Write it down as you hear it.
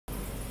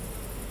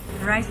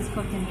The rice is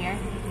cooked in here.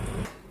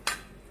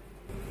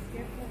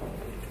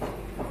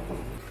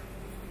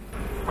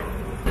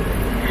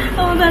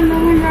 Oh, that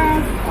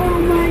lemongrass! Oh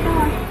my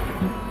gosh!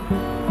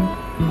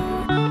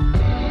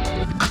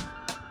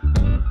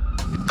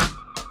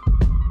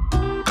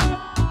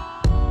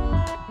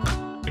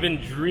 We've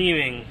been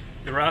dreaming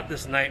throughout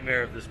this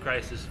nightmare of this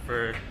crisis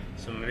for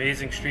some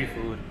amazing street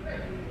food,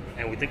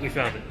 and we think we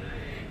found it.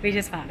 We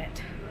just found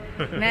it.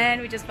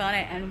 Man, we just found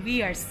it, and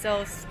we are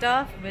so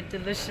stuffed with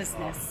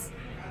deliciousness.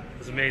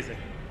 It's amazing.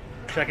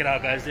 Check it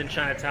out, guys. In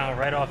Chinatown,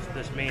 right off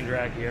this main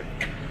drag here.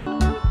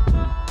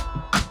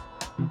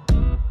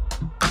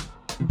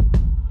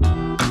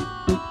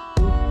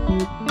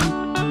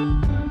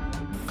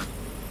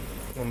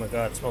 Oh my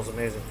god, it smells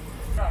amazing.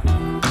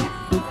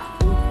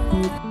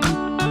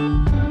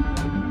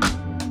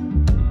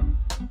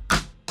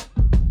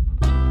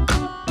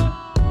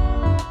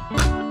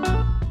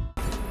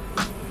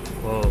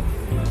 Whoa.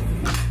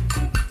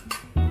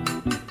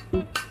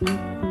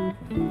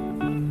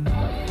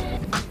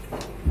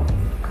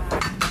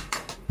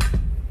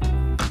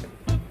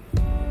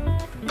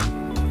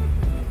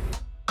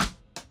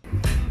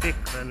 Big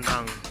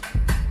rendang.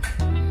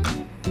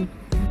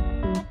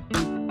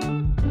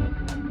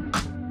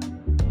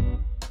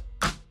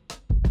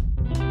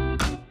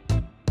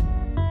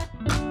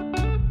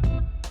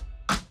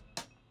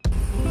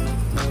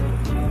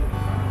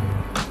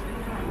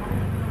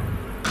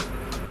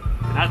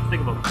 I had to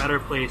think of a better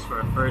place for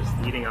our first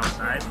eating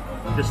outside.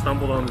 Just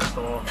stumbled on the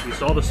stall. We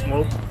saw the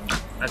smoke.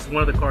 That's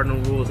one of the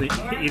cardinal rules of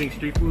eating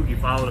street food. You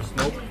follow the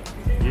smoke.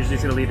 Usually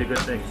it's gonna lead to good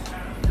things.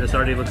 This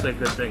already looks like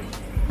good things.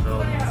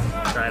 So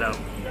try it out.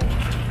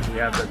 We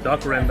have the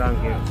duck rendang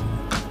here.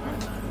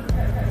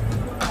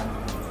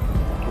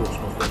 Oh, it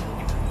smells good.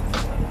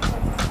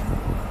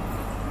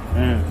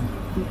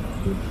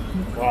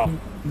 Wow.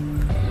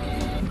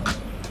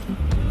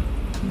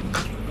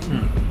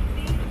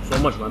 So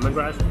much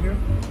lemongrass in here.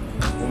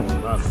 Oh my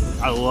god.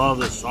 I love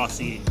this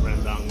saucy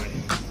rendang right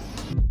here.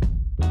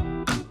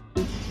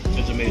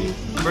 It's amazing.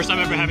 First time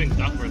ever having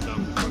duck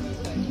rendang before.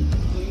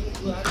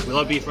 We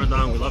love beef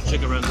rendang, we love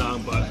chicken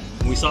rendang, but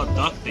when we saw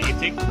duck, the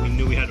itik, we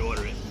knew we had to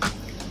order it.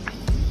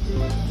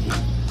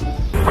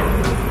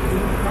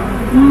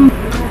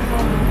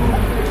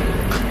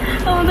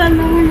 Oh, that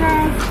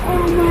lemongrass!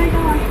 Oh my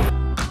gosh!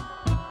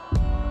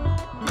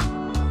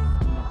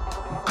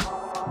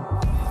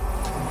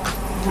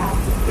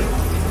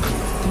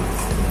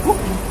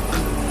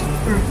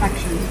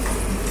 Perfection.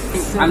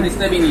 I'm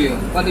disturbing you.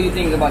 What do you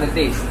think about the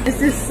taste?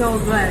 This is so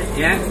good.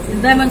 Yeah?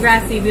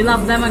 Lemongrassy. We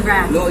love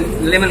lemongrass. No,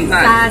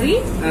 lemongrass.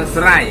 Sari?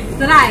 Serai.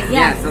 Serai, yes.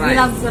 Yeah, serai. We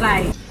love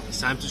serai. It's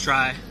time to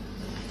try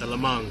the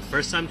lemang.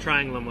 First time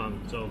trying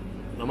lemang. So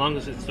lemang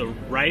is it's the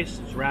rice.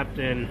 It's wrapped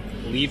in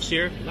leaves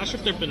here. I'm not sure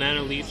if they're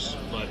banana leaves,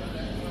 but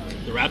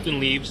they're wrapped in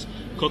leaves,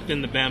 cooked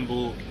in the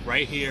bamboo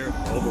right here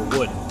over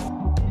wood.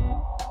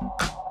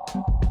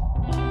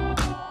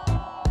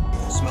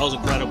 It smells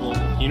incredible.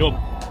 You know,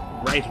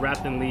 rice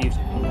wrapped in leaves,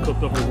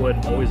 cooked over wood,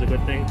 always a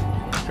good thing.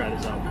 Let's try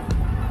this out.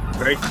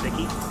 Very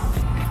sticky.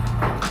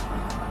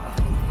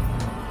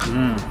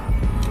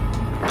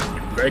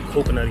 Very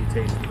coconutty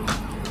taste.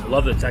 I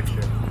love the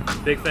texture.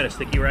 Big fan of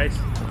sticky rice.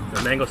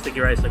 The mango sticky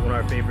rice is like one of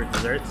our favorite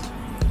desserts.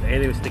 So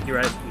anything with sticky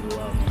rice, we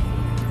love.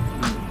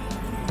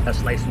 That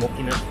slight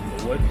smokiness from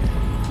the wood.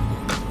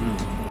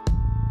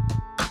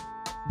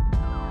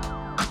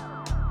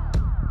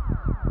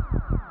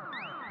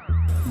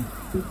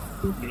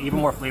 Get even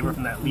more flavor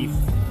from that leaf.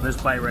 This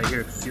bite right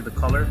here, see the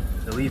color?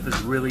 The leaf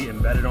is really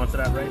embedded onto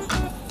that rice.